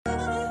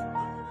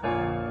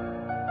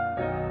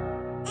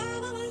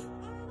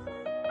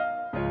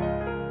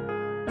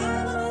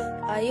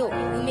Ayo,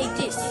 who made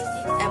this?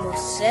 Ammo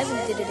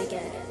 7 did it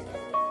again.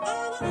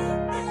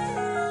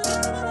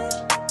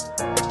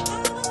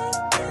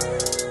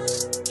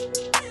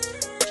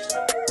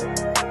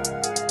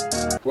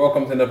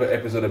 Welcome to another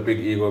episode of Big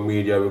Ego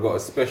Media. We've got a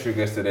special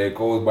guest today,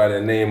 goes by the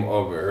name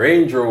of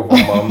Range Rover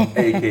Mum,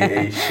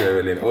 aka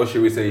Sherrilyn. Or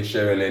should we say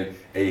Sherrilyn,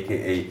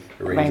 aka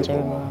Range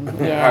Rover Mum.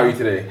 Yeah. How are you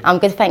today? I'm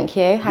good, thank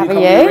you. How are you?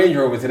 you? Range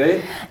Rover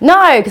today?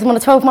 No, because I'm on a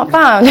 12-month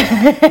ban.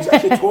 It's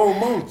actually 12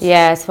 months?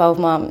 Yeah, 12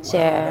 months, wow,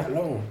 yeah. That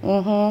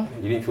long?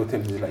 You didn't feel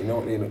tempted to like, you know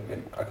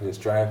what, I can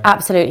just drive?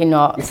 Absolutely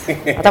not.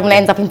 I don't want to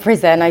end up in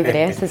prison over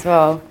this as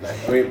well.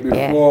 Nice. I mean,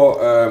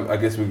 before, I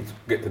guess we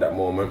get to that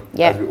moment,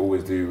 yep. as we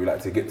always do, we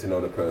like to get to know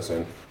the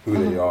person,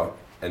 who they are,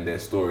 and their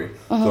story.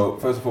 So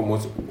first and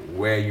foremost,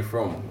 where are you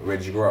from? Where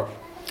did you grow up?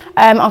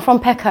 I'm from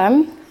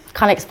Peckham.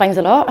 Kind of explains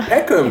a lot.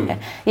 Peckham?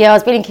 Yeah, I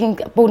was born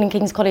in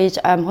King's College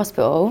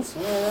Hospital.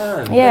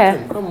 Yeah.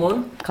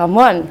 Peckham, come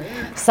on.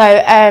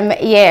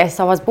 Yeah. So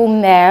so I was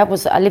born there.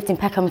 I lived in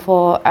Peckham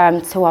for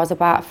till I was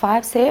about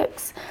 5,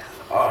 6.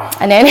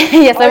 And then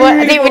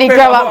I didn't really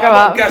grow up.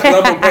 I grew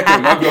up in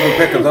Peckham.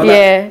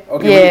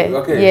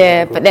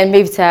 But then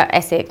moved to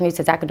Essex, moved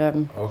to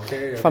Dagenham.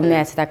 Okay. From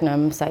there to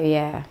Dagenham. So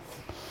yeah.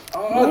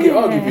 I'll give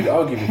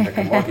you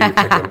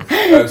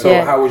Peckham.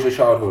 So how was your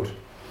childhood?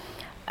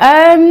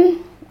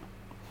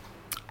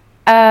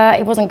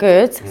 It wasn't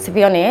good, to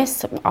be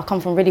honest. I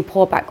come from a really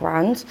poor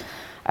background,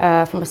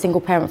 from a single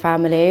parent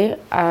family.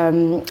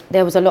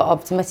 There was a lot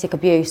of domestic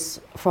abuse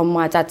from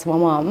my dad to my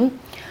mum.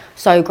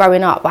 So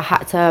growing up, I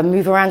had to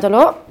move around a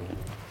lot.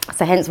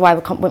 So hence why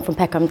we went from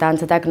Peckham down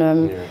to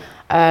Dagenham.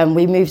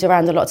 We moved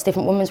around a lot to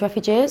different women's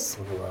refuges.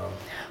 Wow.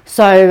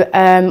 So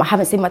I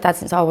haven't seen my dad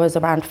since I was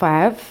around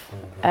 5.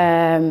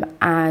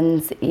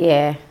 And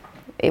yeah,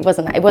 it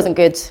wasn't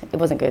good. It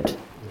wasn't good.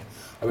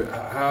 I mean,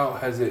 how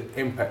has it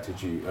impacted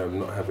you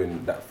not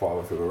having that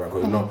father figure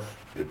around?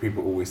 Because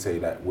people always say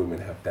that women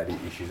have daddy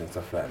issues and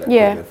stuff like that.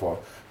 Yeah.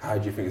 How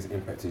do you think it's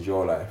impacted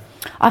your life?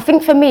 I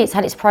think for me it's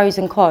had its pros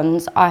and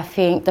cons. I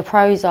think the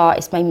pros are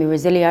it's made me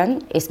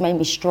resilient, it's made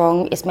me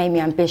strong, it's made me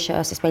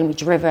ambitious, it's made me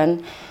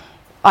driven.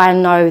 I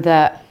know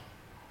that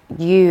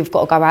you've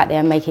got to go out there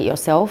and make it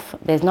yourself.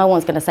 There's no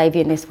one's going to save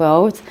you in this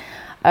world.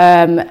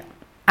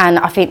 And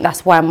I think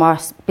that's why my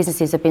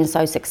businesses have been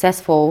so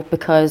successful,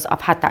 because I've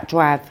had that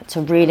drive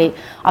to really,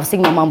 I've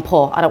seen my mum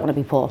poor, I don't want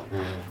to be poor.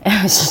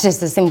 It's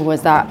just as simple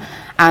as that.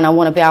 And I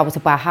want to be able to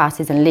buy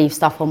houses and leave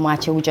stuff on my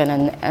children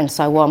and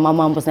so on. My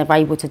mum was never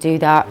able to do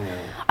that.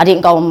 I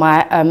didn't go on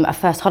my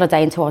first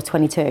holiday until I was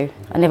 22.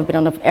 I've never been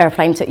on an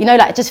airplane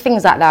just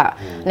things like that.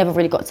 Never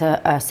really got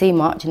to see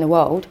much in the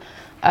world.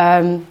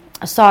 I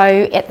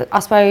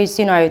suppose,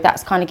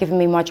 that's kind of given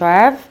me my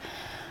drive.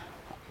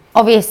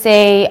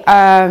 Obviously,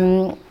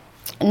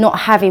 not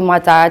having my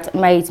dad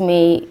made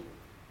me,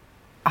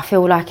 I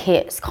feel like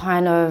it's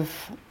kind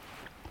of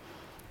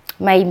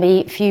made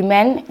me view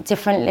men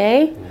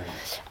differently.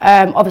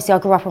 Obviously, I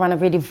grew up around a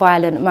really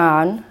violent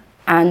man,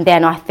 and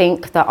then I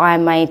think that I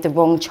made the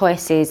wrong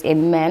choices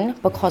in men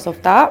because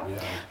of that.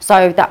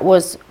 So that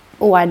was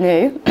all I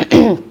knew.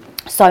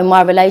 So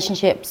my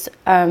relationships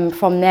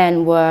from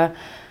then were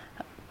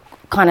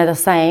kind of the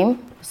same.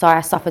 So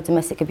I suffered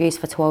domestic abuse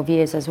for 12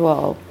 years as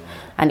well.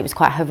 And it was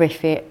quite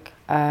horrific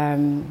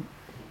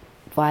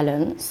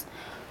violence.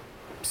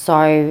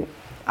 So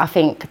I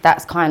think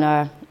that's kind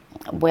of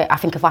where I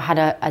think if I had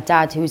a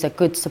dad who's a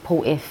good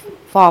supportive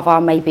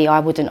father, maybe I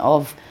wouldn't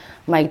have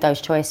made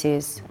those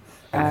choices.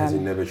 And has he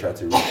never tried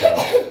to reach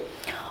out?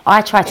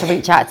 I tried to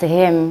reach out to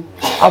him.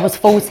 I was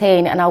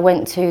 14 and I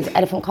went to the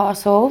Elephant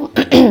Castle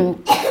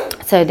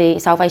to the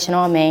Salvation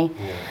Army.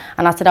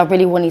 And I said I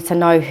really wanted to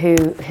know who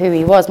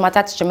he was. My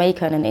dad's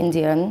Jamaican and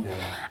Indian.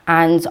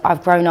 And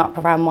I've grown up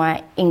around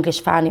my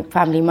English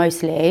family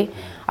mostly.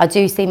 I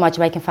do see my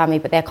Jamaican family,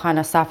 but they're kind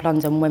of South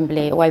London,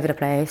 Wembley, all over the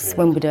place,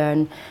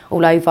 Wimbledon,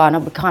 all over. And I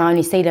would kind of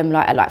only see them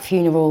at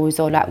funerals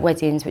or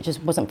weddings, which just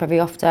wasn't very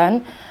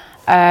often.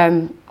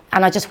 And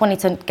I just wanted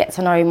to get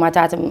to know my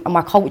dad and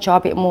my culture a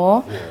bit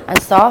more and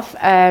stuff.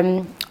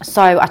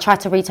 So I tried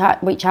to reach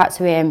out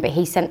to him, but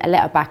he sent a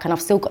letter back, and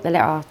I've still got the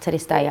letter to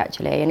this day,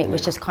 actually. And it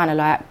was just kind of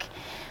like,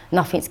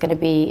 nothing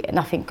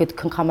good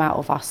can come out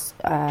of us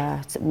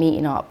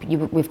meeting up.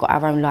 We've got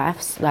our own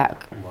lives.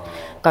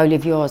 Go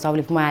live yours, I'll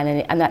live mine.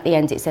 And at the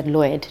end, it said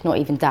Lloyd, not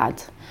even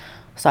Dad.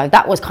 So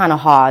that was kind of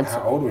hard.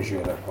 How old was you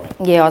at that point?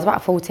 Yeah, I was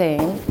about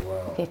 14,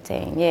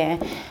 15.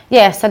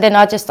 Yeah. So then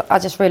I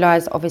just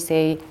realised,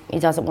 obviously, he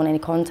doesn't want any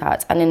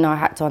contact, and then I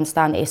had to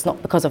understand it's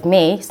not because of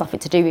me. It's nothing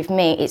to do with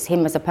me. It's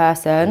him as a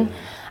person.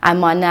 And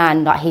my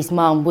nan, his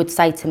mum, would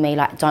say to me,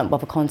 don't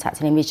bother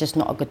contacting him. He's just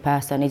not a good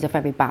person. He's a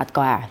very bad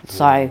guy.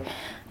 So,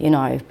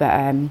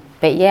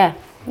 but yeah.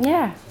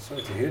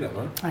 Sorry to hear that,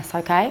 man. That's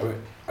okay.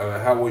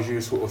 How was you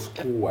sort of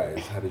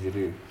school-wise? How did you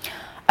do?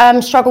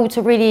 Struggled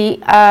to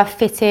really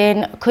fit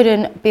in.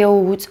 Couldn't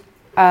build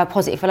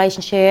positive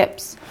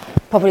relationships,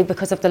 probably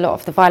because of a lot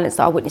of the violence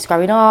that I witnessed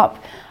growing up.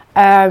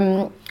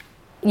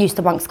 Used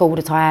to bunk school all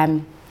the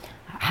time.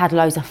 Had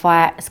loads of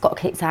fights. Got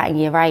kicked out in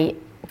year 8.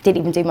 didn't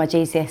even do my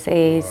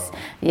GCSEs. Wow.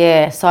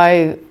 Yeah,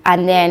 so,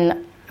 and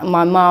then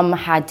my mum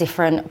had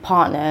different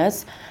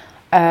partners,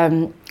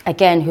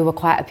 again, who were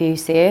quite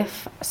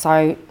abusive.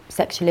 So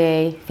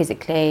sexually,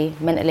 physically,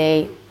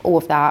 mentally, all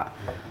of that.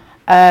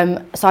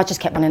 So I just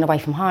kept running away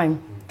from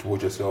home.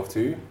 Towards yourself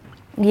too?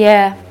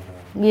 Yeah.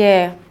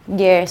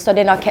 So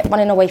then I kept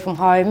running away from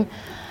home.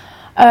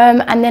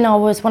 And then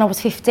when I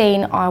was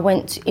 15, I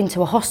went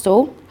into a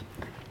hostel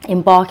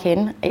in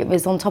Barking. It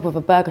was on top of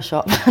a burger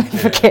shop. I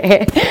forget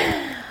it.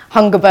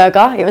 Hunger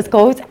Burger, it was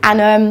called.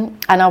 And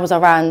I was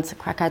around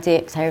crack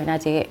addicts, heroin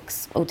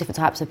addicts, all different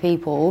types of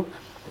people.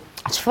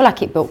 I just feel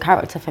like it built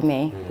character for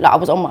me. Like I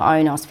was on my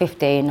own, I was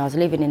 15, I was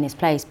living in this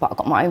place, but I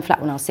got my own flat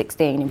when I was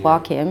 16 in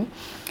Barking.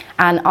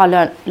 And I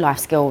learnt life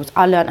skills.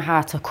 I learnt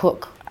how to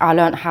cook. I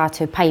learnt how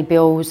to pay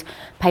bills,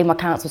 pay my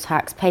council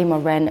tax, pay my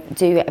rent,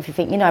 do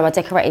everything. You know, I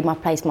decorated my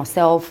place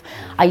myself.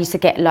 I used to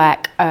get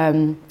like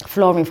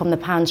flooring from the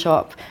pan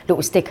shop,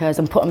 little stickers,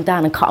 and put them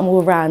down and cut them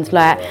all around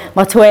like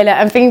my toilet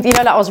and things. You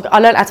know, like I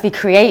learnt how to be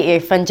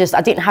creative and just,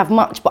 I didn't have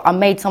much, but I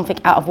made something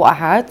out of what I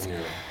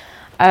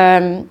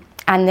had.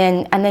 And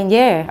then,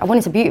 yeah, I went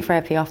into beauty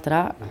therapy after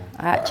that.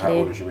 How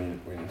old was you when you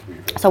went into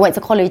beauty therapy? So I went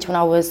to college when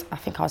I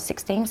think I was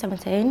 16,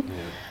 17.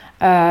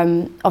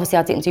 Obviously,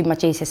 I didn't do my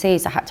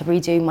GCSEs. I had to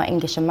redo my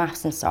English and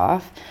maths and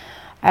stuff.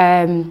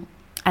 And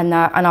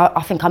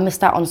I think I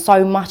missed out on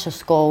so much of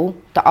school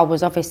that I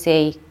was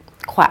obviously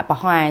quite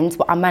behind,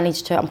 but I'm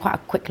quite a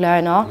quick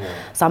learner.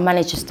 So I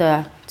managed just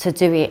to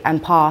do it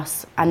and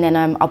pass. And then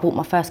I bought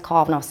my first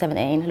car when I was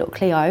 17, a little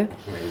Clio.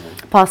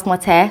 Amazing. Passed my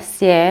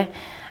tests, yeah.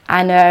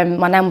 And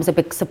my nan was a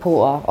big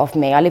supporter of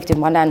me. I lived with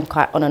my nan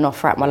quite on and off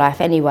throughout my life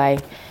anyway.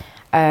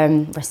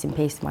 Rest in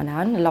peace, my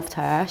nan. I loved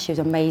her. She was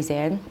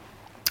amazing.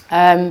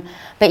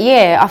 But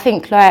yeah, I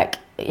think like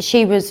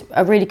she was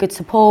a really good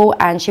support,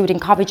 and she would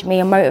encourage me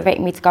and motivate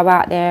me to go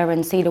out there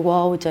and see the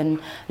world and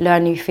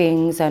learn new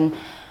things. And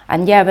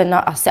yeah, then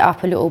I set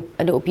up a little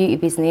beauty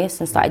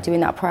business and started doing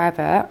that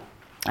private.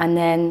 And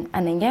then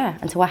yeah,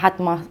 until I had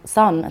my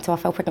son, until I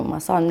fell pregnant with my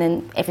son,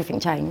 then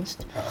everything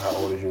changed. How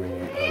old was you when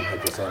you had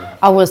your son?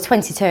 I was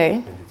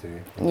 22.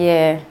 22.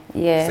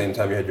 Yeah. Same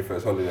time you had your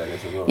first holiday, I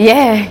guess, as well.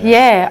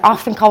 Yeah. I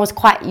think I was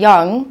quite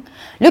young.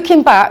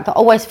 Looking back, I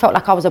always felt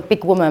like I was a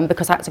big woman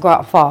because I had to grow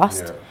up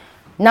fast. Yeah.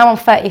 Now I'm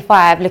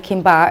 35,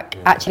 looking back,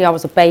 actually I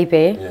was a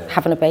baby,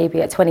 having a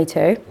baby at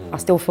 22. I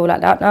still feel like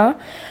that now.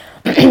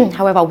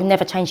 However, I would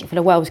never change it for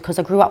the world because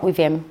I grew up with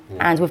him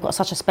and we've got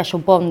such a special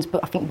bond,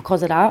 but I think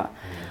because of that.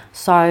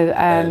 So,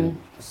 and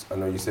I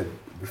know you said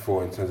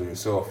before in terms of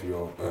yourself,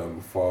 your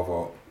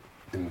father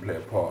didn't play a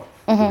part.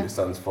 Did your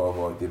son's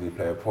father, did he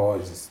play a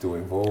part? Is he still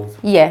involved?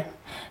 Yeah,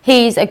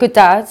 he's a good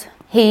dad.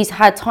 He's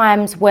had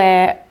times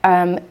where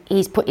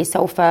he's put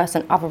himself first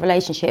and other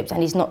relationships,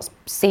 and he's not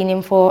seen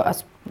him for a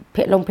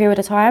long period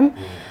of time.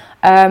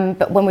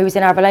 But when we was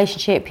in our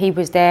relationship, he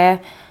was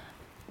there.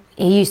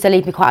 He used to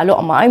leave me quite a lot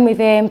on my own with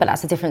him, but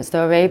that's a different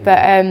story. But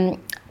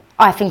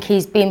I think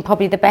he's been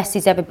probably the best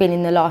he's ever been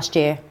in the last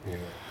year.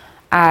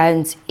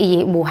 And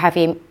he will have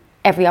him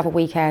every other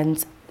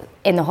weekend,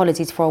 in the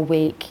holidays for a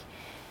week.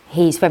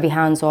 He's very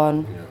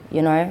hands-on,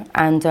 you know,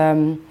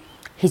 and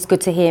he's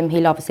good to him,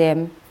 he loves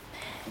him.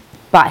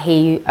 But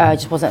he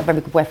just wasn't a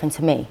very good boyfriend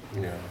to me.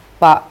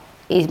 But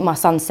my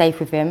son's safe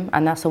with him,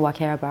 and that's all I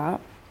care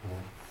about.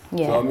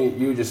 So, I mean,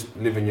 you were just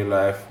living your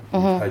life, you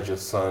had your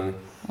son,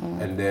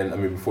 and then, I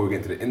mean, before we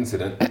get into the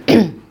incident,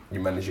 you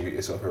managed to get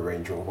yourself a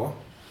Range Rover.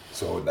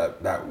 So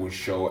that would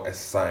show a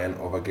sign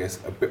of, I guess,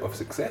 a bit of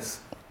success.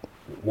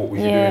 What were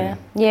you doing?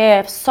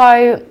 Yeah,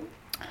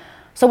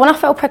 so when I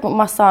fell pregnant with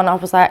my son, I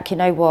was like, you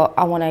know what,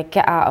 I want to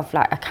get out of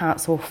like a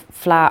council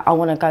flat. I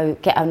want to go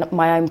get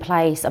my own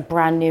place, a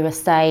brand new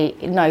estate,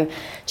 you know,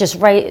 just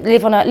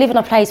live on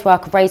a place where I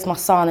could raise my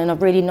son in a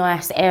really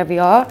nice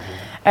area.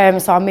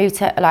 So I moved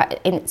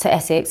into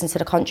Essex, into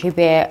the country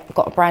bit,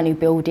 got a brand new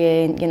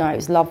building, you know, it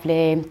was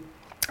lovely.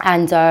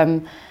 And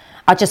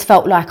I just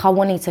felt like I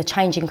wanted to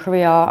change in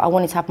career. I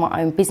wanted to have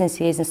my own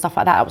businesses and stuff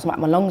like that. That was like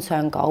my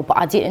long-term goal, but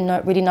I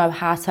didn't really know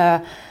how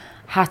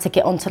to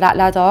get onto that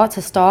ladder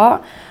to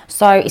start.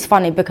 So it's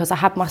funny because I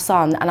had my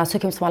son and I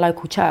took him to my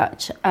local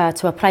church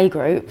to a play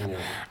group,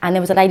 and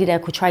there was a lady there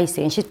called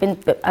Tracy, and she's been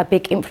a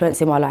big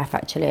influence in my life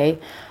actually.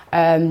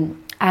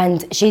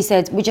 And she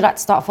said, would you like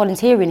to start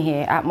volunteering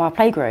here at my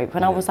play group?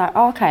 And I was like,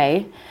 oh,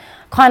 okay.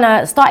 Kind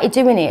of started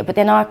doing it, but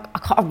then I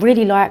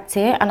really liked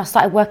it, and I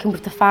started working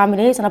with the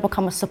families, and I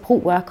become a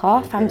support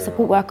worker, family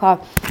support worker.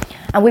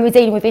 And we were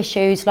dealing with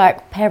issues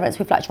like parents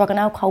with like drug and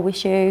alcohol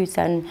issues,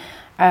 and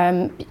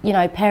you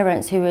know,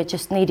 parents who were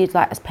just needed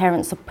like as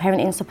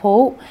parenting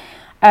support.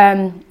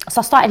 So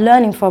I started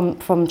learning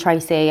from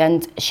Tracy,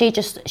 and she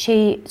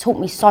taught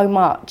me so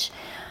much.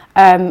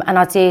 And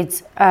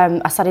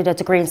I studied a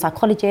degree in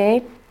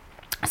psychology.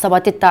 So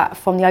I did that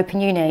from the Open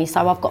Uni.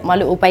 So I've got my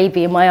little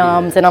baby in my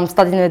arms and I'm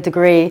studying a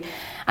degree.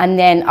 And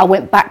then I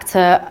went back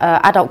to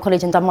adult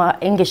college and done my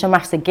English and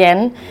maths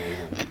again.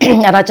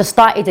 And I just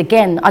started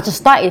again. I just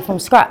started from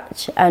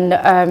scratch. And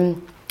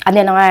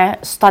then I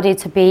studied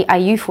to be a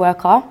youth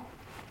worker.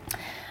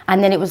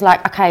 And then it was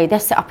like, okay,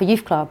 let's set up a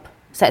youth club.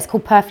 So it's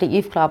called Perfect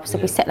Youth Club. So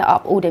we set that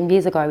up all them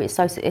years ago.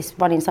 It's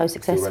running so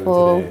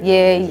successful.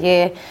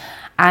 Yeah.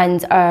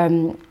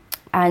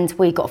 And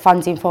we got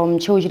funding from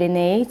Children in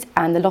Need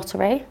and the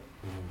lottery,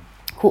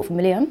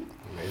 $250,000.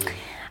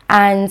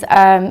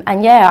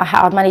 And yeah,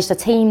 I managed a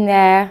team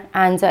there,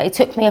 and it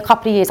took me a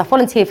couple of years. I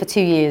volunteered for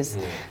 2 years,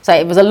 so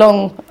it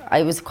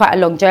was quite a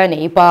long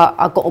journey. But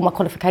I got all my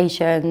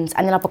qualifications,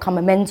 and then I become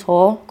a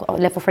mentor, got a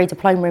level 3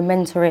 diploma in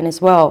mentoring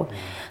as well.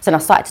 So then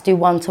I started to do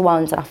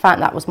one-to-ones, and I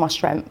found that was my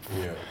strength.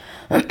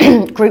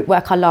 Group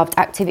work I loved,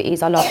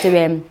 activities I loved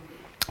doing.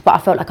 But I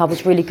felt like I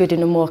was really good in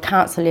the more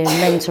counselling,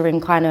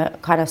 mentoring kind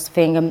of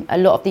thing. And a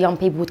lot of the young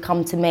people would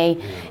come to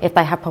me if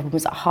they had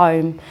problems at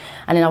home.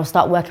 And then I would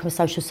start working with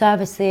social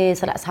services.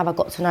 So that's how I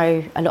got to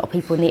know a lot of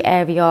people in the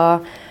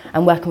area,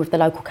 and working with the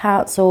local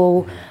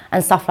council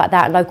and stuff like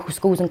that, local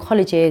schools and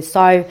colleges.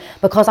 So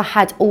because I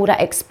had all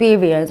that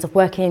experience of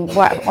working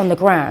right on the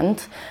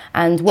ground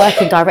and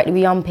working directly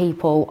with young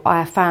people,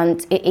 I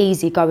found it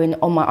easy going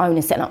on my own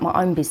and setting up my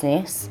own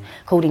business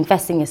called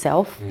Invest in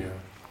Yourself.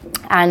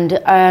 And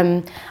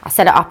I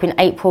set it up in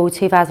April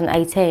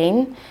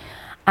 2018,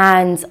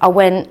 and I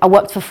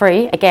worked for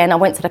free. Again, I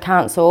went to the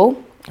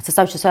council, to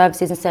social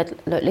services, and said,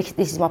 look,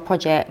 this is my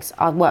project,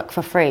 I'll work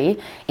for free.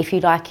 If you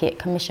like it,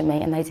 commission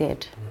me, and they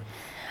did.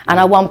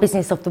 And I won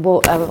Business of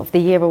the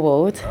Year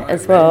award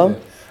as well.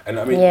 And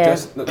I mean,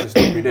 just not to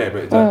stop you there,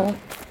 but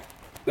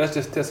that's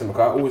just testament.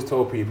 I always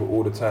tell people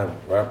all the time,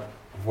 right?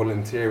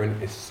 Volunteering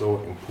is so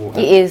important.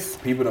 It is.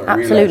 People don't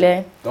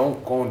realise.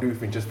 Don't go and do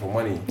things just for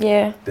money.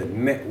 Yeah. The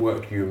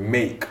network you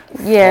make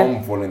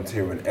from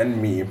volunteering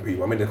and meeting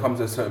people. I mean, there comes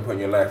a certain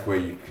point in your life where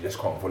you just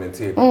can't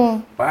volunteer.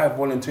 But by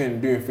volunteering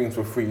and doing things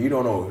for free, you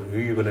don't know who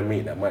you're going to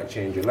meet that might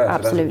change your life.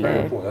 Absolutely. So that's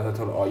very important. That's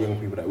what I tell our young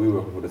people that we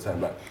work with all the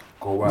time. Like,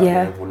 go out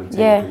there and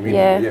volunteer in the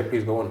community. Yeah,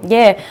 please go on.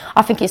 Yeah,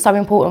 I think it's so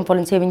important,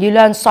 volunteering. You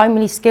learn so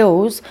many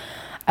skills.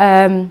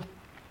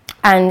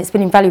 And it's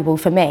been invaluable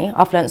for me.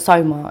 I've learned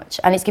so much,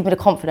 and it's given me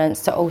the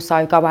confidence to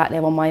also go out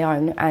there on my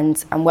own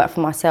and work for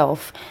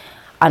myself.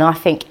 And I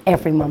think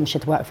every mum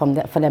should work for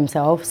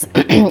themselves.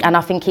 And I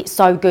think it's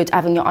so good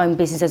having your own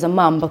business as a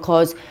mum,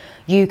 because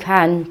you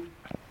can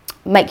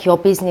make your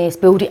business,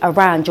 build it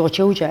around your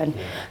children.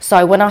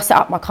 So when I set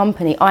up my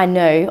company, I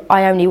knew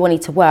I only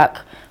wanted to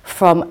work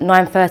from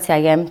 9:30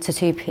 a.m. to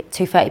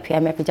 2:30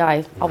 p.m. every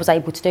day. I was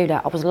able to do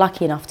that. I was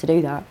lucky enough to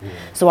do that.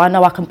 So I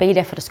know I can be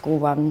there for the school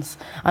runs.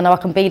 I know I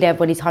can be there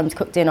when it's home to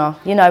cook dinner,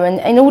 you know,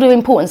 and all the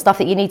important stuff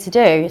that you need to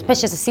do,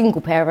 especially as a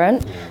single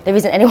parent. There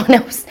isn't anyone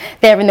else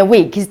there in the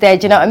week, is there,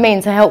 do you know what I mean,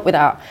 to help with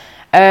that.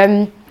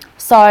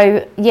 So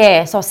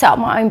I set up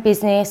my own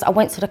business. I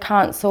went to the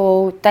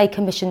council, they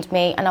commissioned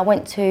me, and I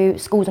went to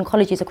schools and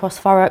colleges across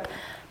Thurrock.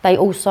 They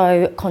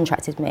also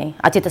contracted me.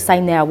 I did the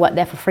same there. I worked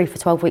there for free for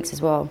 12 weeks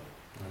as well.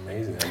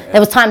 Amazing. There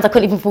was times I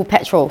couldn't even afford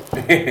petrol.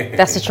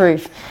 That's the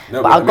truth.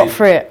 No, but I got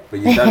through it. But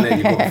you done it,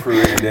 you got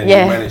through it, and then you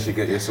managed to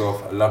get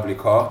yourself a lovely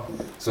car.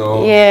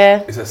 So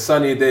it's a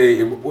sunny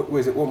day. What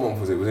month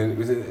was it? It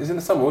was in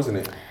the summer, wasn't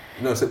it?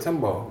 No,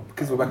 September.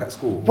 Kids were back at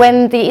school.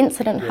 When the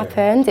incident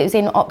happened, it was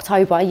in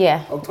October.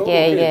 October.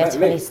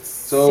 26th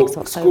so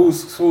October.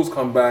 schools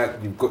come back.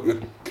 You've got your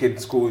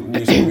kids'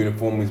 new school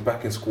uniform. He's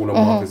back in school a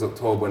month. It's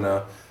October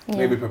now.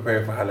 Maybe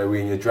preparing for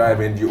Halloween. You're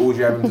driving. Do you all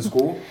drive to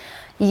school?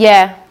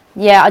 Yeah.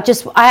 I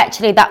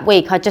actually that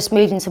week I just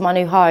moved into my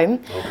new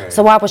home.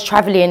 So I was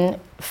travelling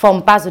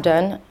from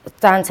Basildon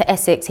down to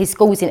Essex. His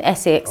school's in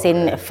Essex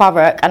in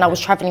Thurrock, and I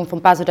was travelling from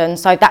Basildon.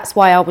 So that's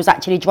why I was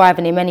actually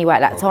driving him anyway at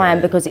that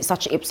time, because it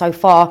was so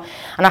far,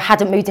 and I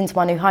hadn't moved into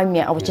my new home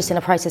yet. I was just in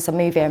the process of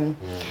moving.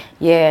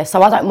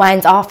 So I don't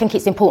mind. I think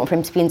it's important for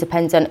him to be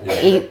independent.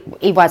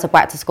 He rides a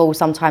bike to school,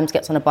 sometimes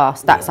gets on a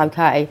bus. That's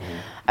okay.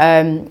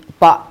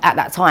 But at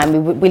that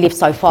time we lived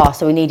so far,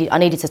 so I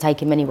needed to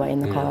take him anyway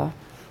in the car.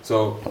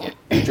 So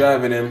you're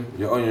driving him,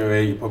 you're on your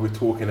way, you're probably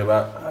talking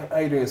about, how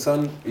you doing,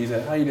 son? He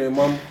said, how you doing,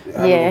 mum?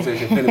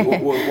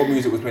 What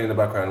music was playing in the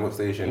background? What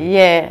station? Do you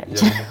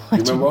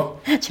remember?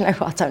 Do you know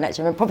what? I don't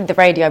actually remember. Probably the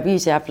radio. We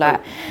usually have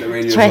like the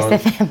radio's Trace on.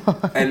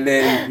 FM. And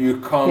then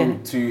you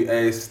come to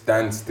a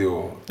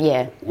standstill.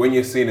 When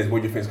you're seeing this,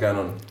 what do you think's going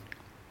on?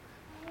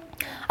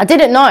 I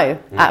didn't know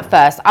at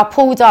first. I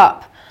pulled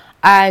up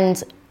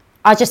and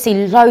I just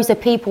see loads of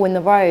people in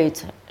the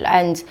road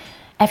and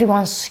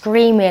everyone's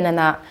screaming and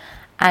that.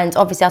 And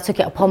obviously I took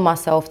it upon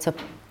myself to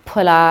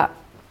pull up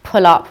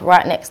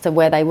right next to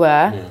where they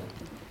were,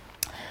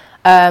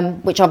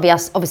 which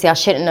obviously I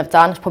shouldn't have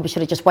done. Probably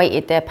should have just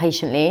waited there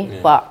patiently,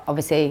 but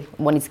obviously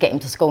wanted to get him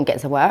to school and get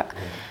to work.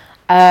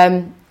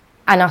 And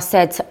I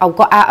said, I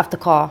got out of the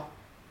car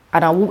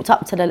and I walked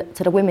up to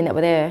the women that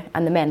were there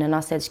and the men, and I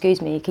said,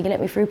 excuse me, can you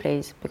let me through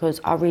please? Because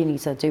I really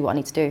need to do what I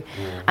need to do.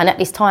 And at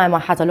this time I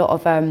had a lot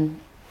of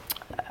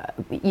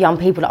young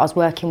people that I was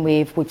working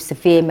with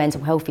severe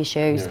mental health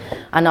issues,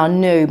 and I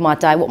knew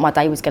what my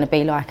day was going to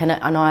be like, and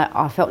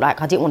I felt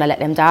like I didn't want to let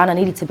them down. I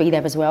needed to be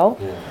there as well.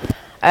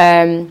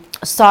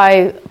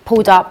 So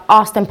pulled up,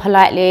 asked them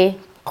politely.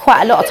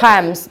 Quite a lot of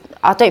times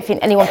I don't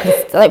think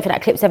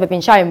that clip's ever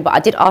been shown, but I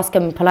did ask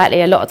them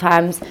politely a lot of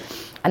times,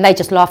 and they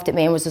just laughed at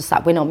me and was just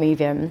like, we're not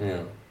moving.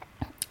 Yeah.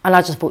 And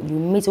I just thought, you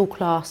middle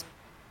class.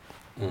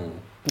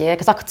 Yeah,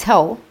 because I could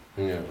tell.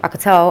 Yeah. I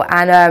could tell,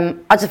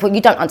 and I just thought,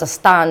 you don't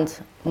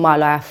understand my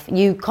life.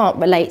 You can't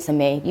relate to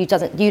me. You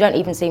don't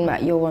even seem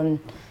like you're on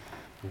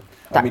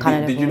that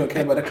kind of Did you not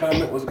care about the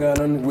climate? What's going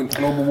on with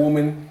global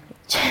warming?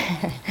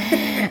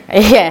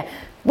 Yeah.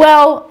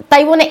 Well,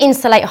 they want to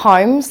insulate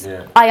homes.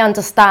 Yeah. I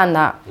understand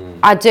that.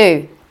 I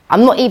do.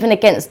 I'm not even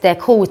against their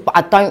cause, but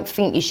I don't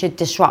think you should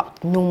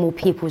disrupt normal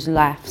people's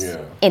lives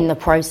in the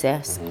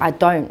process. I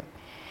don't.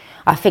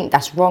 I think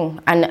that's wrong.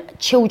 And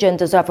children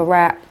deserve a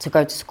right to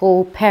go to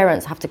school.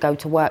 Parents have to go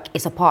to work.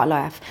 It's a part of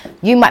life.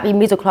 You might be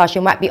middle class,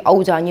 you might be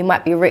older, and you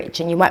might be rich,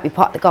 and you might be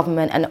part of the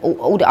government and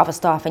all the other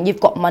stuff, and you've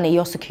got money,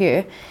 you're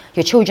secure.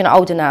 Your children are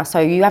older now, so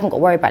you haven't got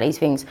to worry about these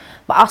things.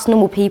 But us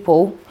normal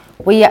people,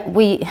 we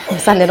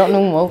saying they're not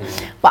normal,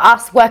 but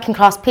us working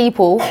class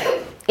people,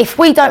 if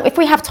we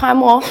have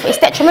time off, it's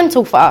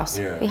detrimental for us.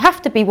 Yeah. We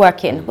have to be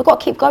working. We've got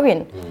to keep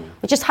going.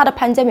 We just had a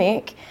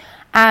pandemic,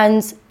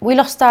 and we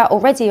lost out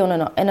already in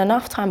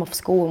enough time off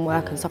school and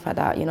work and stuff like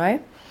that, you know?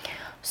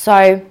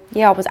 So,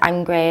 yeah, I was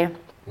angry.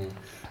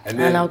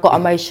 And I got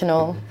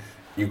emotional.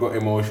 You got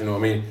emotional, I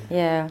mean...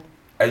 Yeah.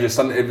 Has your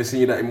son ever seen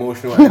you that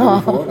emotional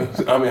before?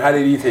 I mean, how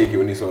did he take it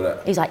when he saw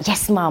that? He was like,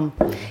 yes,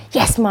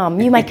 mum,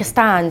 you make a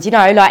stand. You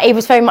know, like, he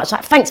was very much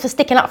like, thanks for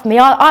sticking up for me.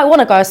 I want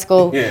to go to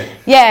school. Yeah.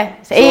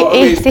 Yeah. So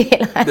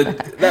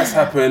that's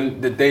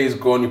happened, the day's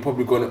gone, you're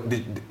probably gone.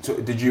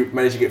 Did you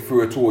manage to get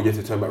through at all, or you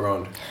have to turn back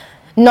around?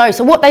 No,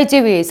 so what they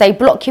do is they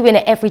block you in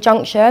at every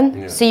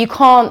junction, so you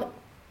can't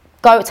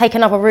take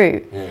another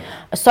route. Yeah.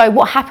 So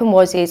what happened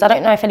was I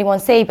don't know if anyone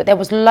see, but there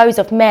was loads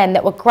of men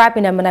that were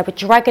grabbing them and they were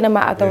dragging them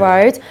out of the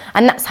road,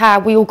 and that's how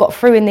we all got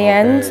through in the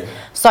end.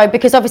 So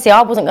because obviously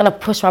I wasn't going to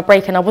push my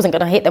brake and I wasn't going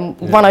to hit them,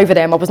 run over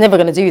them, I was never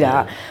going to do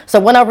that. So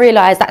when I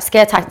realised that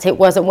scare tactic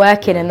wasn't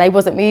working and they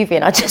wasn't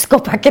moving, I just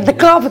got back in the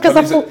car because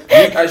I thought... You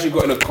actually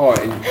got in the car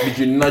and did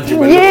you nudge them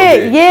a little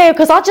bit? Yeah,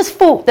 because I just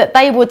thought that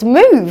they would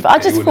move. I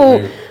just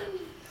thought...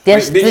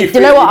 Yes, do you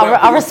know what?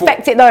 I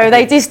respect it though.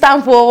 They do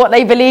stand for what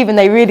they believe, and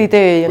they really do.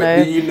 You know.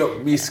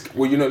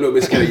 Were you not a little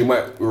bit scared that you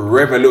might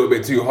rev a little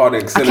bit too hard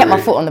and accelerate? I kept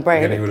my foot on the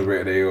brake.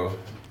 There you go.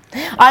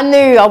 I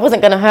knew I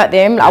wasn't going to hurt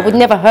them. I would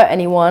never hurt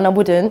anyone. I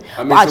wouldn't.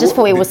 But I just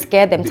thought it would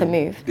scare them to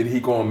move. Did he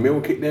go on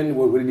milk it then?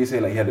 What did he say?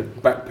 Like he had a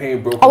back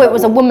pain, broken? Oh, it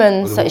was a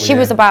woman. So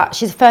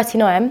she's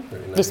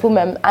 39. This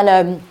woman,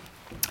 and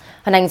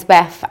her name's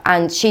Beth,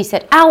 and she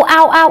said, ow,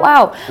 ow, ow,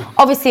 ow.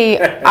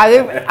 Obviously,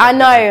 I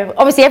know,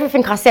 obviously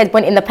everything I said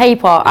went in the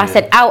paper. I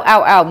said, ow,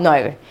 ow, ow,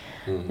 no.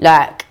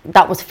 Like,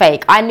 that was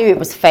fake. I knew it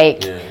was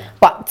fake.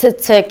 But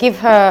to give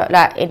her,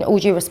 like, in all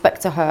due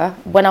respect to her,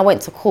 when I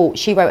went to court,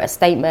 she wrote a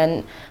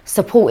statement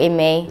supporting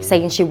me,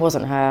 saying she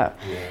wasn't hurt,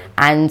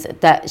 and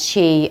that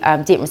she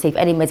didn't receive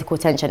any medical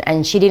attention,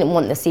 and she didn't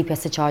want the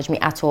CPS to charge me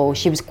at all.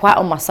 She was quite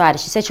on my side.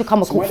 She said she'll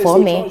come to court for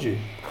me.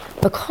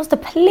 Because the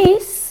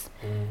police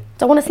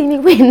don't want to see me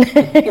win.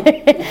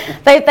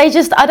 they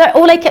just,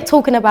 all they kept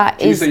talking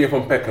about is... You say you're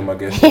from Peckham, I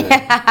guess.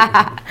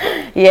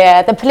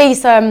 Yeah, the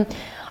police,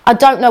 I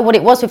don't know what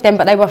it was with them,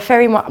 but they were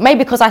very much,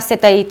 maybe because I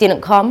said they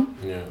didn't come.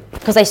 Yeah.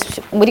 Because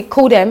we didn't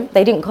call them,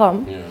 they didn't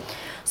come. Yeah.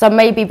 So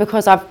maybe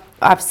because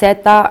I've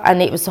said that,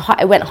 and it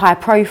went high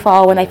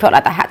profile, and they felt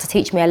like they had to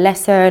teach me a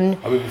lesson.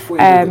 I mean, before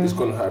you it's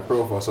gone high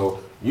profile,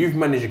 so you've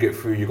managed to get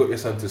through, you got your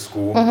son to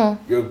school,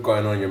 you're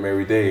going on your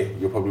merry day,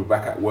 you're probably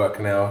back at work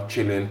now,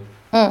 chilling.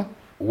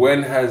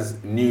 When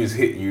has news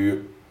hit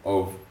you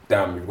of,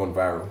 damn, you've gone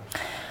viral?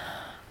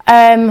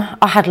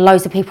 I had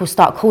loads of people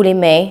start calling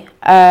me,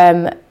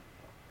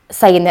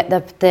 saying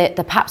that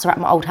the paps are at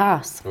my old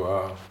house.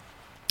 Wow.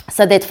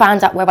 So they'd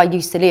found out where I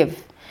used to live,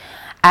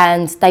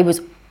 and they was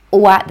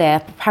all out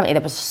there. Apparently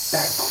there was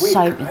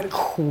so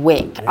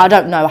quick. Yeah. I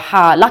don't know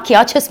how. Lucky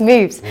I just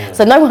moved,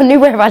 so no one knew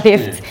where I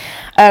lived.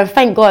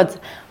 Thank God.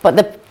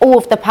 But all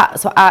of the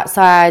paps were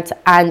outside,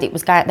 and they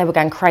were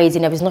going crazy,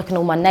 and they was knocking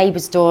on my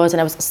neighbours' doors,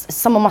 and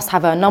someone must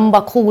have her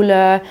number, call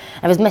her,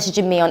 and was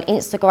messaging me on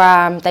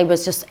Instagram. They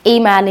was just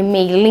emailing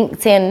me,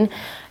 LinkedIn,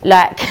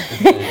 like,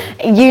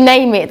 you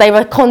name it. They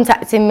were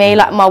contacting me,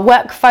 like my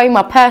work phone,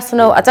 my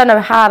personal. I don't know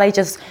how they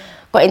just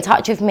got in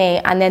touch with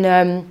me, and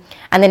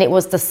then it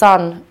was the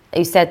son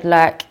who said,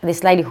 like,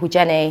 this lady called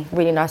Jenny,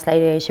 really nice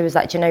lady. She was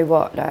like, do you know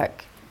what,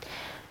 like,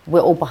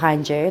 we're all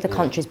behind you. The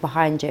country's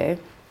behind you.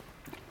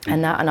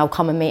 And I'll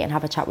come and meet and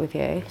have a chat with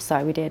you.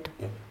 So we did.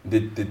 Yeah.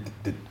 Did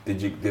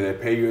they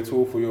pay you at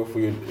all for your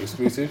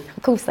exclusive?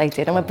 Of course they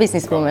did. I'm a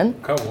businesswoman.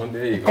 Come on,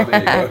 there you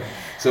go.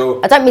 So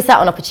I don't miss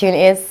out on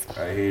opportunities.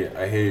 I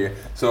hear you.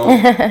 So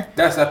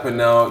that's happened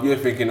now. You're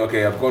thinking,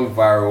 okay, I've gone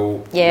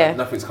viral. Yeah.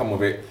 Nothing's come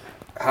of it.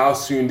 How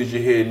soon did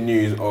you hear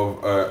news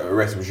of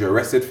arrest? Was you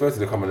arrested first?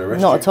 Did they come and arrest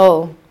you? Not at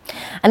all.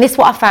 And this is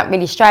what I found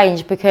really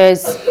strange,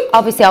 because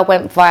obviously I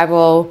went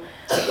viral.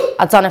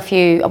 I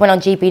went on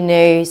GB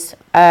News,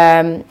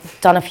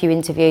 done a few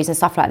interviews and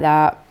stuff like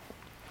that.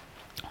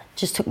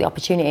 Just took the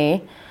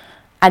opportunity,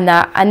 and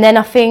then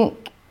I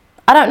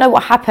I don't know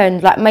what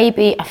happened. Like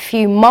maybe a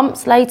few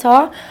months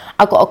later,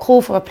 I got a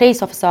call from a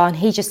police officer, and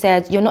he just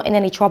said, "You're not in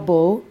any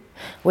trouble.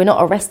 We're not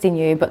arresting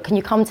you, but can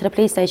you come to the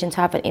police station to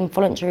have an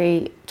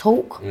involuntary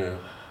talk?" Yeah.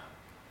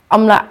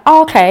 I'm like,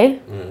 oh,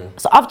 okay.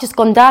 So I've just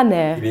gone down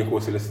there. You didn't call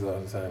a solicitor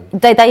at the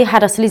time? They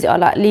had a solicitor,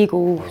 like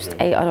legal,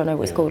 I don't know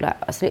what it's called, like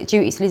a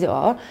duty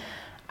solicitor.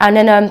 And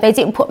then they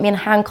didn't put me in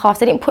handcuffs,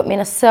 they didn't put me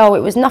in a cell, it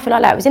was nothing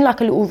like that. It was in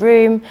like a little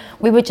room,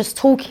 we were just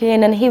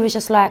talking, and he was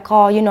just like,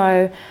 oh, you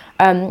know,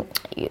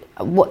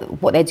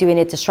 what they're doing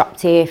is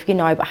disruptive, you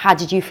know, but how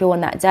did you feel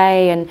on that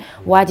day, and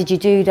why did you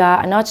do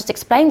that? And I just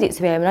explained it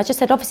to him, and I just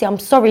said, obviously, I'm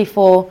sorry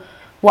for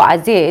what I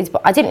did,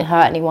 but I didn't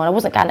hurt anyone. I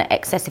wasn't going at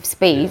excessive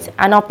speed,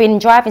 and I've been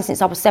driving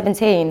since I was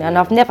 17, and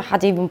I've never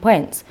had even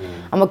points.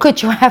 I'm a good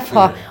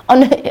driver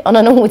on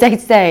a normal day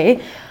to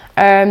day.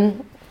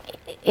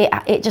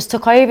 It just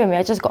took over me.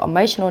 I just got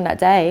emotional on that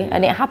day,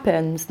 and it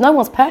happens. No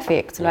one's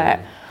perfect,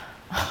 like,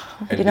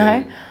 you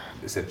know.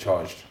 They said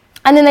charged.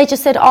 And then they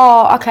just said,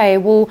 oh, okay,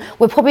 well,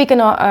 we're probably going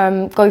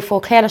to go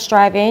for careless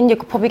driving. You're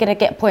probably going to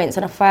get points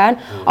and a fine.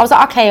 I was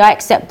like, okay, I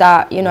accept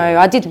that. You know,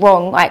 I did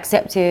wrong. I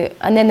accept it.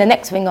 And then the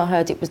next thing I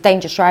heard, it was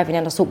dangerous driving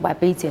and assault by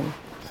beating.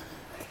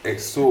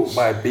 Assault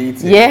by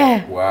beating?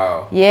 Yeah.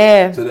 Wow.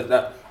 Yeah. So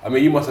that I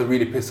mean, you must have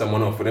really pissed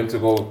someone off for them to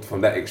go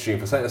from that extreme,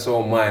 for something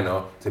so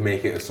minor to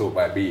make it assault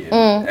by beating.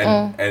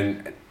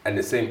 And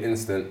the same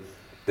instant,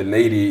 the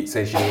lady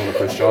saying she didn't want to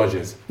press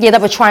charges. Yeah, they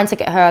were trying to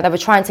get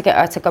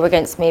her to go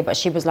against me, but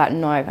she was like,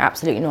 no,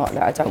 absolutely not.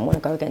 Like, I don't want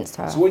to go against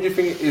her. So what do you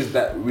think it is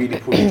that really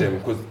pushed them?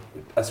 Because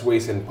that's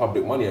wasting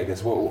public money, I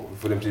guess. What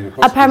for them to even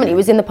prosecute? Apparently, it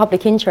was in the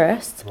public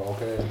interest.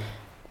 Okay.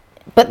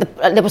 But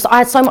I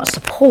had so much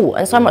support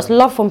and so much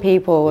love from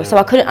people, so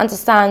I couldn't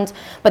understand.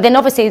 But then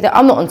obviously,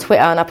 I'm not on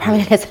Twitter, and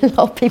apparently there's a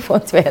lot of people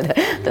on Twitter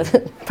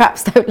that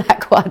perhaps don't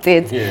like what I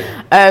did.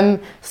 Yeah.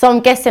 So I'm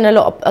guessing a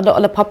lot of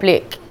the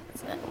public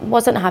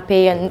wasn't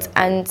happy, and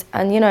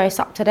you know, it's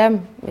up to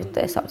them.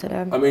 It's up to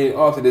them. I mean,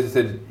 after this, I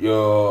said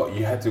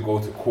you had to go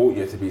to court,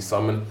 you had to be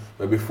summoned.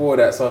 But before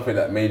that, something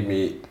that made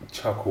me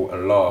chuckle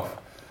and laugh.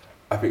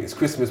 I think it's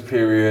Christmas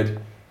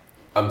period.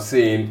 I'm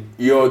seeing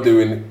you're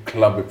doing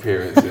club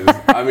appearances.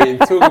 I mean,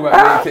 talk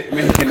about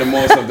making the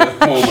most of the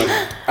moment.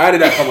 How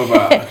did that come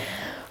about?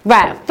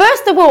 Right.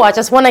 First of all, I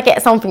just want to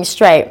get something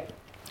straight.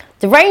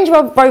 The Range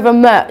Rover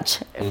merch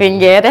thing,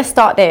 yeah, let's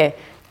start there.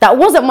 That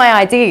wasn't my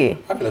idea.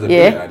 I think that's a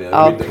brilliant idea.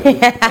 Oh.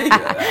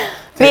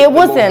 But it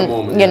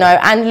wasn't, you know,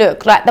 and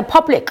look, like the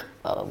public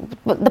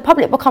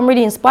become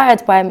really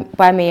inspired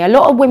by me. A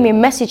lot of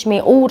women message me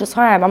all the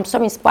time. I'm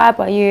so inspired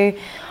by you.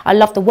 I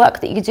love the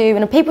work that you do.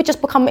 And people just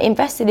become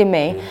invested in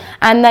me.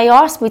 And they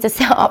asked me to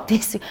set up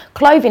this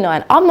clothing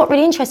line. I'm not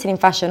really interested in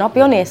fashion, I'll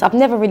be honest. I've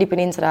never really been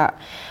into that.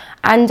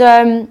 And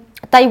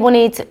they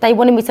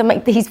wanted me to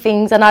make these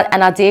things, and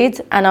I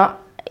did. And I,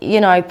 you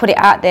know, put it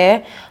out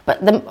there.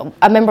 But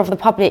a member of the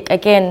public,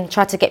 again,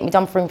 tried to get me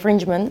done for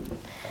infringement.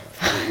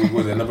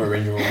 Was there another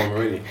Range Rover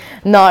already?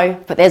 No,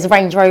 but there's a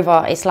Range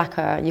Rover. It's like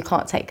you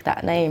can't take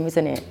that name,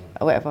 isn't it?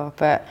 Or whatever.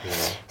 But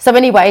so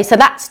anyway, so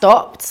that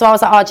stopped. So I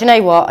was like, oh, do you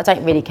know what? I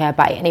don't really care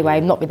about it anyway.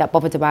 I'm not really that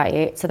bothered about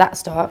it. So that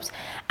stopped.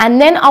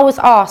 And then I was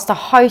asked to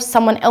host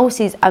someone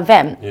else's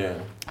event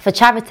for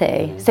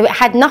charity. So it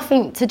had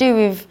nothing to do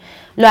with,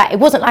 like, it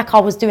wasn't like I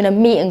was doing a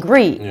meet and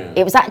greet.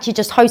 It was actually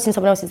just hosting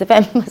someone else's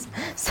event.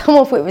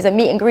 Someone thought it was a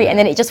meet and greet, and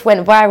then it just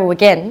went viral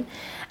again.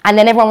 And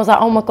then everyone was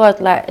like, oh my God,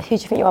 like, who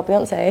do you think you are,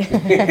 Beyonce?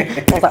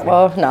 I was like,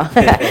 well, no.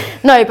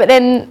 No, but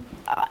then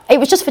it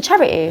was just for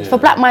charity, for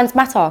Black Minds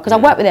Matter, because I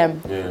work with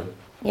them.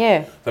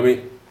 Yeah. I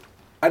mean,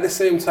 at the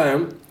same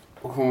time,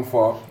 from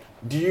far,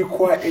 do you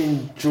quite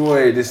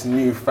enjoy this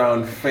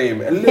newfound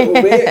fame a little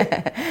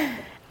bit?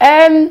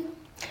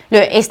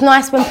 Look, it's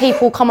nice when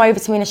people come over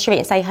to me in the street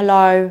and say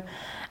hello,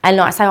 and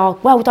like say, oh,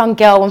 well done,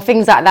 girl, and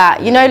things like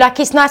that. You know, like,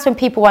 it's nice when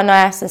people are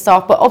nice and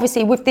stuff, but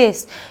obviously with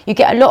this, you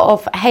get a lot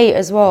of hate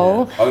as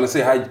well. I was gonna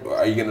say,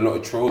 are you getting a lot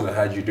of trolls, and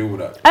how do you deal with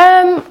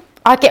that?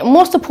 I get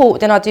more support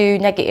than I do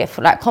negative,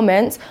 like,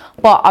 comments,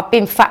 but I've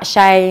been fat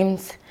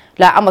shamed.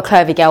 Like, I'm a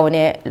curvy girl in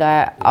it.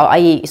 Like, I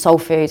eat soul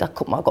food. I've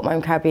got my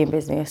own Caribbean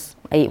business.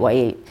 I eat what I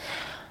eat.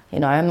 You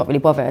know, I'm not really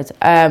bothered.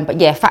 But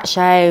yeah, fat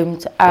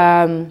shamed.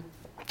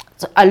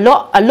 So a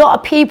lot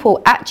of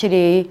people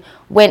actually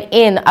went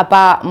in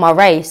about my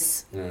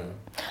race.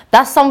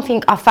 That's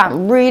something I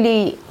found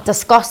really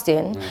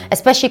disgusting,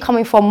 especially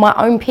coming from my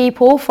own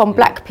people, from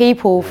black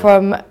people,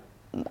 from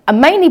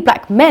mainly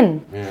black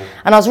men.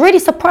 And I was really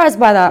surprised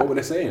by that. What were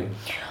they saying?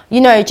 You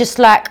know, just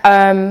like,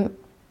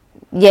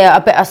 yeah, I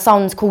bet our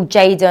son's called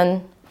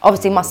Jaden.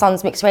 Obviously, my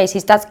son's mixed race.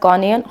 His dad's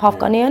Ghanaian, half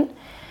Ghanaian,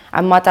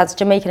 and my dad's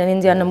Jamaican and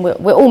Indian, and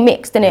we're all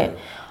mixed, innit?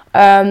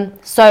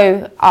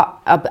 So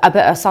I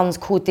bet her son's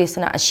called this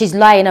and that. She's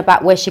lying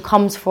about where she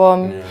comes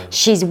from.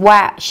 She's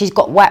white. She's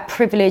got white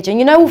privilege, and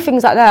you know, all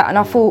things like that. And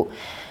I thought,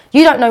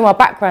 you don't know my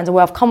background and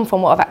where I've come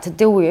from, what I've had to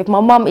deal with. My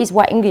mum is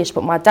white English,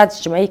 but my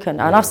dad's Jamaican,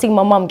 and I've seen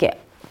my mum get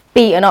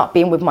beaten up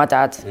being with my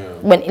dad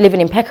when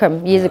living in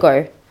Peckham years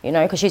ago. You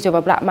know, because she's with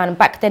a black man, and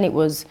back then it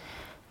was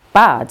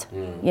bad.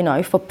 You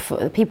know, for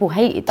people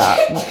hated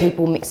that,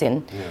 people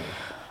mixing.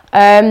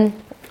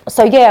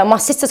 So yeah, my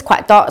sister's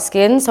quite dark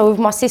skinned. So with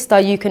my sister,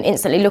 you can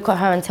instantly look at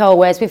her and tell.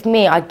 Whereas with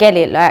me, I get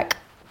it. Like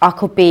I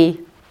could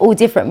be all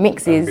different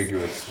mixes.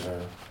 Ambiguous.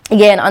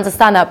 Yeah, and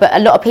understand that. But a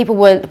lot of people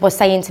were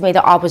saying to me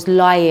that I was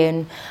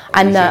lying,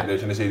 and that they're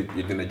trying to say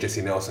you're doing a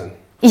Jesse Nelson.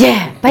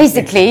 Yeah,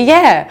 basically,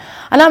 yeah.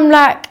 And I'm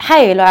like,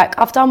 hey, like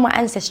I've done my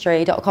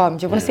ancestry.com.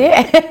 Do you want to see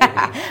it?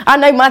 I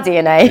know my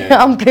DNA.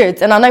 Yeah. I'm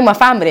good, and I know my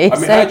family. I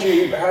mean,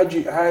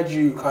 how do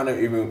you kind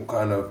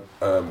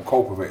of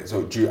cope with it?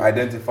 So do you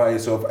identify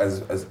yourself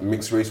as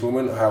mixed race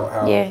woman?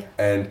 How? Yeah.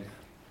 And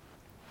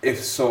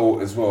if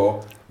so, as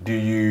well, do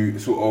you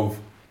sort of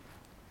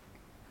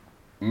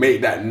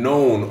make that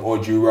known, or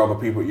do you rather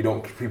people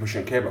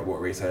shouldn't care about what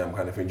race I am,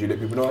 kind of thing? Do you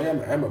let people know I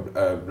am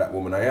a black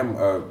woman? I am.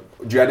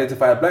 Do you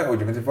identify as black, or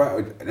do you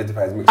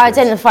identify as mixed I race?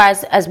 identify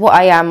as what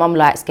I am. I'm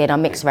light skinned.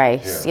 I'm mixed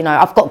race. Yeah. You know,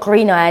 I've got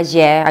green eyes.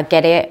 Yeah, I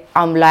get it.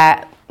 I'm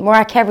like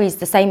Mariah Carey's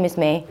the same as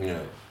me.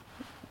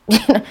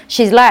 Yeah.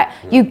 She's like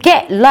you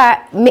get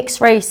like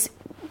mixed race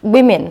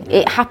women.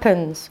 Yeah. It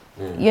happens.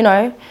 Yeah. You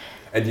know.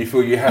 And do you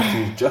feel you have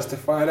to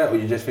justify that, or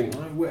you just think, oh,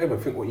 whatever,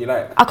 think what you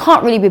like? I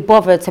can't really be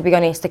bothered, to be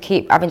honest, to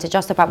keep having to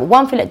justify. But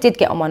one thing that did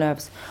get on my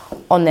nerves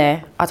on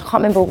there, I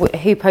can't remember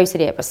who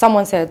posted it, but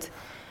someone said,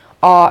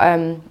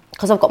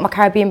 because I've got my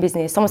Caribbean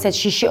business, someone said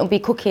she shouldn't be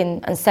cooking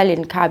and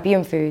selling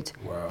Caribbean food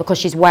because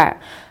she's white.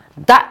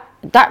 That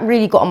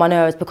really got on my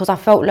nerves, because I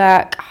felt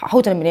like,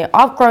 hold on a minute,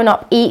 I've grown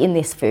up eating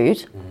this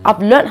food. I've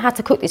learned how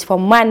to cook this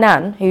from my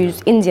nan,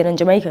 who's Indian and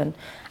Jamaican,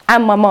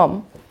 and my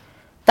mum.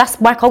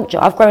 That's my culture.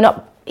 I've grown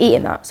up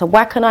eating that, so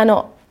why can I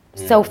not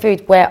sell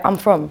food where I'm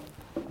from?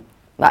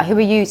 Like, who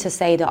are you to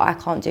say that I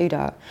can't do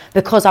that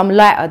because I'm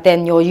lighter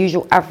than your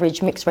usual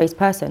average mixed race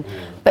person?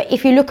 But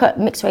if you look at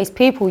mixed race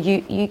people,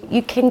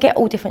 you can get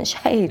all different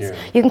shades.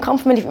 You can come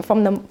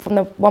from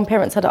the one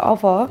parent to the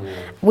other,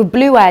 with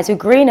blue eyes, with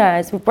green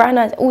eyes, with brown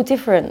eyes, all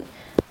different,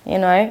 you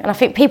know. And I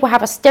think people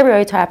have a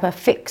stereotype, a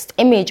fixed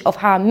image of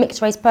how a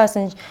mixed race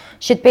person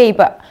should be.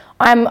 But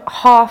I'm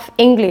half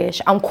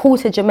English, I'm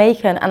quarter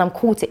Jamaican, and I'm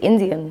quarter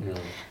Indian.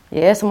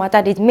 Yeah, so my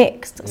dad is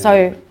mixed.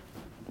 So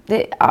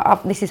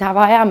this is how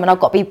I am, and I've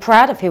got to be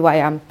proud of who I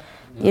am,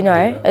 you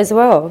know, as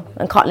well.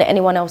 And can't let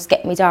anyone else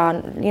get me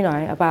down, you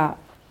know, about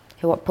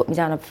who put me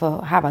down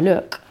for how I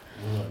look.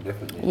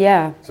 Definitely.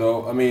 Yeah.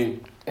 So, I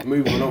mean,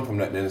 moving on from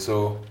that then,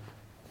 so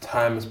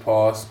time has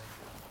passed.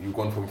 You've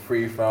gone from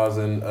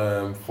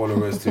 3,000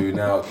 followers to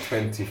now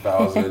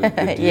 20,000. The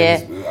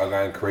DMs are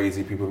going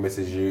crazy. People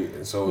message you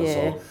and so and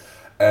so.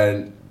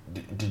 And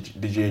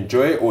did you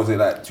enjoy it, or was it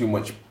like too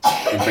much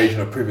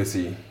invasion of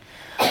privacy?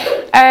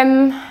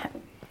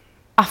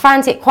 I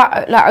found it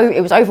quite like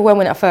it was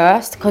overwhelming at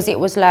first, because it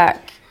was like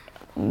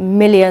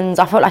millions.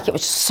 I felt like it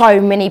was so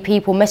many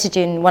people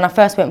messaging when I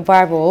first went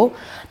viral.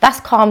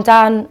 That's calmed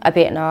down a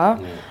bit now.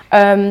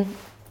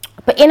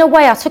 But in a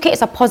way, I took it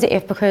as a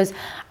positive, because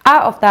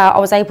out of that, I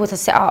was able to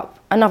set up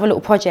another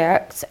little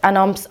project, and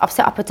I've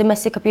set up a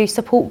domestic abuse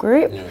support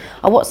group,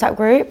 a WhatsApp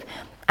group.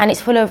 And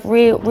it's full of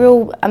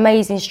real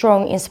amazing,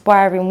 strong,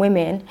 inspiring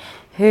women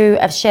who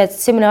have shared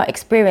similar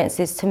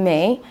experiences to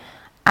me.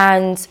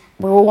 And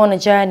we're all on a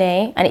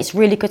journey, and it's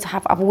really good to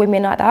have other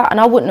women like that.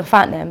 And I wouldn't have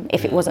found them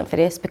if it wasn't for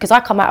this, because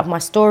I come out of my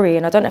story,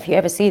 and I don't know if you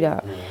ever see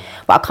that,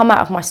 but I come out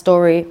of my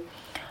story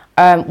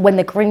when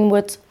the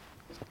Greenwood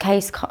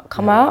case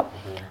come out,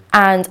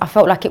 and I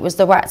felt like it was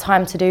the right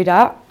time to do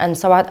that. And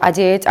so I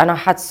did, and I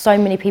had so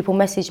many people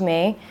message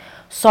me.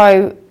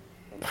 So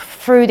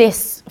through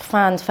this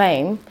fan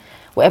fame,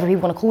 whatever you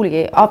want to call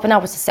it, I've been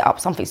able to set up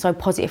something so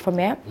positive from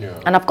it.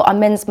 And I've got a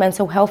men's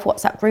mental health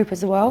WhatsApp group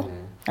as well.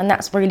 And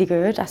that's really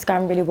good. That's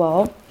going really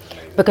well.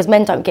 Because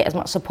men don't get as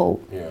much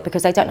support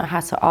because they don't know how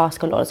to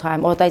ask a lot of the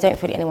time, or they don't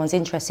feel that anyone's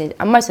interested.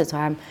 And most of the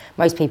time,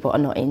 most people are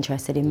not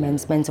interested in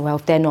men's mental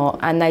health. They're not.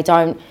 And they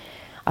don't,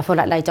 I feel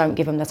like they don't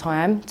give them the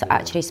time to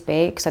actually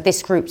speak. So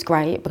this group's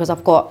great, because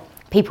I've got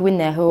people in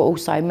there who are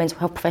also mental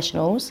health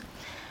professionals.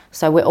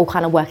 So we're all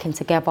kind of working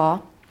together.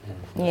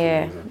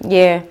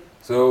 Yeah.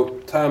 So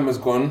time has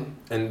gone,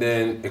 and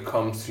then it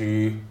comes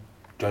to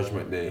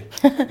Judgment Day.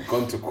 You've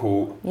gone to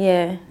court.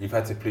 You've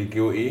had to plead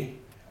guilty.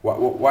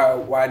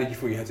 Why did you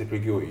feel you had to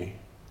plead guilty?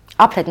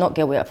 I pled not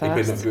guilty at first.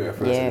 You pled not guilty at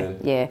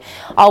first. Yeah.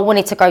 I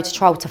wanted to go to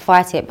trial to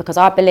fight it, because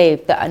I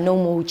believe that a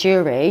normal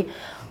jury,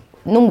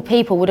 normal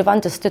people would have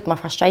understood my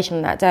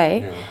frustration that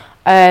day.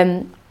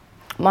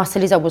 My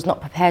solicitor was not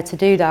prepared to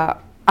do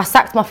that. I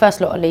sacked my first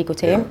lot of legal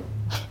team.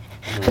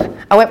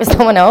 I went with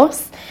someone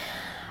else.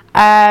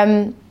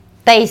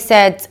 They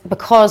said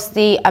because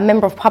a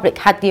member of public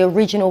had the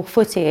original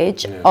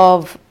footage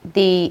of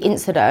the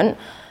incident,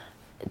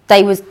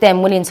 they was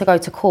then willing to go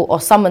to court, or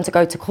someone to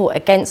go to court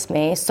against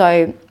me.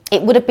 So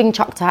it would have been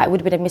chucked out, it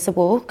would have been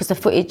admissible, because the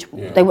footage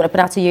they wouldn't have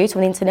been able to use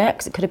on the internet,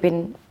 because it could have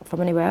been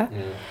from anywhere.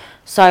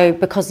 So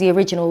because the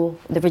original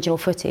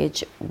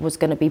footage was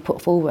going to be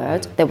put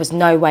forward, there was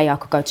no way I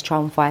could go to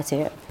trial and fight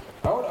it.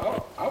 I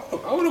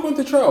would have gone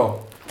to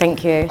trial.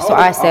 Thank you. So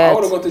I said,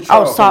 I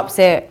was so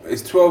upset.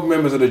 It's 12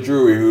 members of the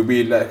jury who would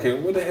be like,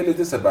 what the hell is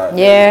this about?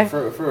 Yeah.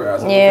 Throw it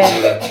out.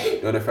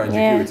 You're the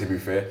fan, to be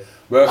fair.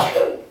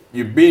 But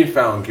you've been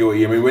found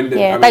guilty. I mean, when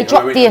they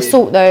dropped the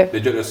assault though. They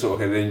dropped the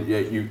assault. Okay, then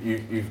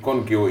you've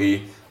gone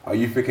guilty. Are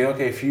you thinking,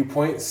 okay, a few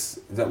points?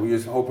 Is that what you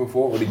were hoping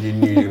for, or did you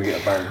knew you were gonna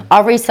get a ban?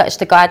 I researched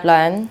the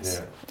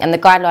guidelines, and the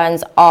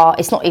guidelines are.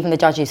 It's not even the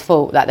judge's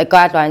fault. Like the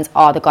guidelines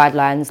are the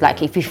guidelines.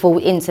 Like if you fall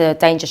into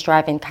dangerous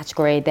driving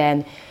category,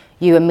 then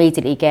you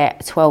immediately get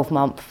a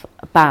 12-month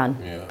ban.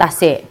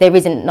 That's it. There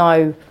isn't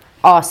no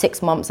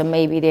 6 months and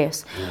maybe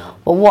this.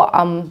 But what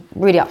I'm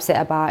really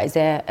upset about is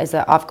that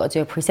I've got to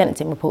do a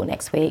pre-sentencing report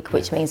next week,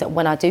 which means that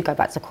when I do go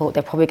back to court,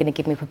 they're probably going to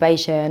give me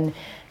probation,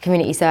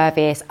 community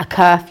service, a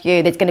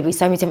curfew. There's going to be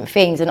so many different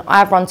things, and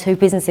I've run 2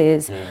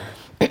 businesses.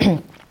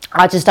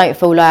 I just don't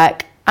feel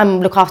like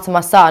I'm look after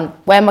my son.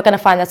 Where am I going to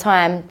find the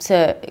time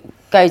to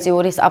go do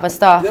all this other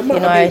stuff?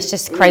 It's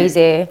just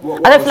crazy. I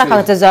don't feel like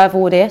I deserve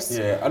all this.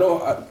 Yeah, I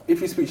don't.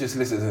 If you speak to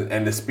solicitors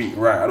and they speak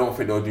right, I don't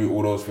think they'll do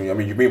all those things. I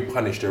mean, you've been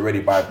punished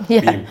already by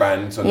being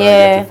banned, so now you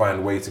have to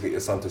find ways to get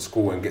your son to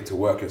school and get to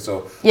work. And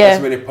so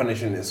that's really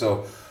punishing it.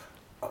 So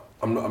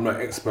I'm not an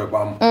expert, but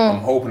I'm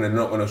hoping they're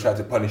not going to try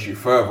to punish you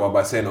further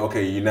by saying,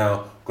 okay, you're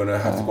now going to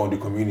have to go and do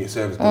community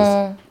service.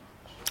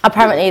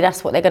 Apparently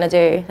that's what they're going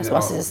to do. That's what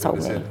my sister's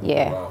told me.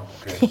 Yeah. Wow,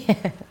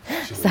 okay.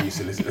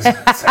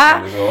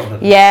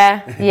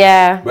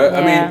 But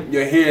I mean,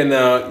 you're here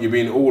now. You've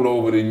been all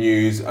over the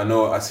news.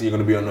 I see you're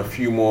going to be on a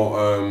few more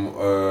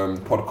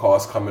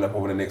podcasts coming up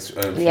over the next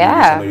few weeks.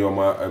 I know you're on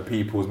my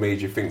People's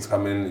Major Things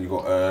coming. You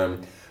got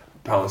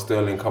Pound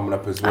Sterling coming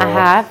up as well. I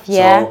have,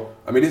 So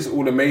I mean, this is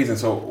all amazing.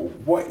 So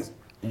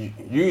you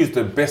use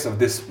the best of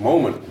this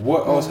moment.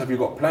 What else have you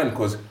got planned?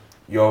 Because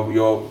you're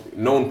a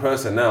known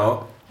person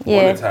now.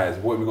 Monetized.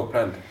 What have you got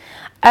planned?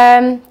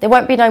 There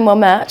won't be no more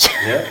merch.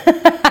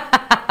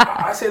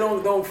 I say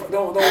don't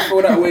throw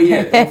that away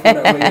yet. Don't throw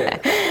that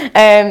away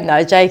yet.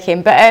 No,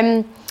 joking. But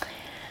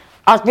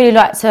I'd really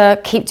like to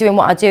keep doing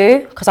what I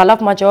do because I love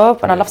my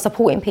job and I love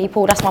supporting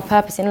people. That's my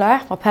purpose in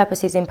life. My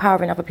purpose is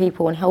empowering other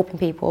people and helping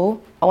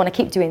people. I want to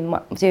keep doing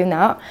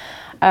that.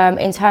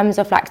 In terms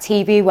of like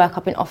TV work,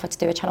 I've been offered to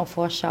do a Channel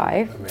 4 show.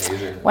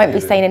 Amazing. Won't be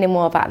saying any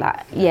more about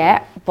that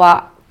yet,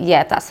 but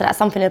yeah, that's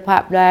something in the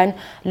pipeline.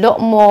 A lot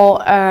more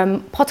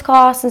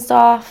podcasts and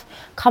stuff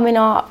coming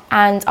up,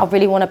 and I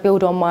really want to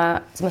build on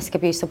my domestic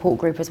abuse support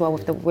group as well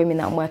with the women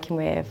that I'm working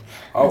with.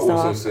 I'll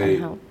also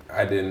say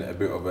add in a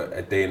bit of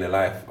a day in the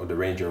life of the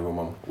Range Rover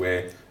mum,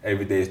 where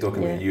every day is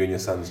documenting you and your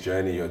son's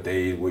journey, your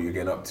day, what you're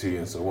getting up to,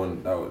 and so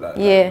on.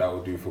 That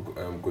would do for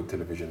good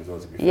television as well.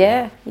 To be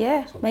fair.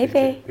 So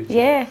maybe.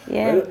 Well,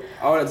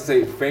 I would like to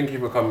say thank you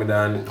for coming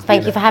down.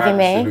 Thank you for having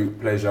me.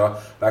 Absolute pleasure.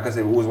 Like I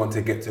said, we always want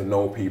to get to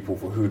know people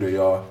for who they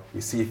are.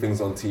 We see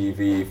things on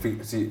TV,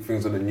 see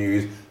things on the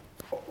news.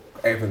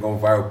 Everything gone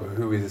viral, but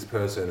who is this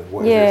person?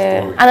 What is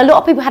their story? And a lot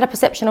of people had a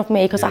perception of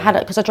me because I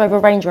drove a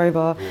Range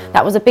Rover.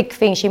 That was a big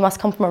thing. She must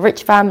come from a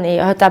rich family.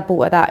 Her dad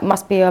bought her that. It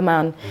must be her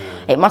man.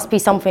 It must be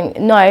something.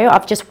 No,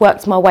 I've just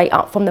worked my way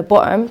up from the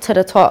bottom to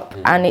the top,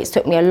 and it's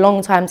took me a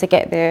long time to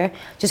get there.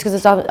 Just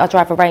because I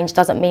drive a Range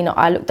doesn't mean that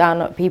I look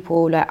down at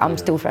people. Like I'm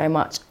still very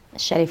much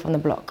Shelly from the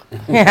block.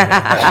 Peckham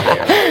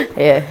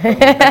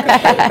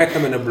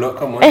in the block.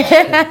 Come on.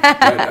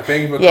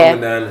 Thank you for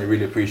coming down. I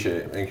really appreciate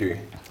it. Thank you.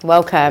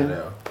 Welcome.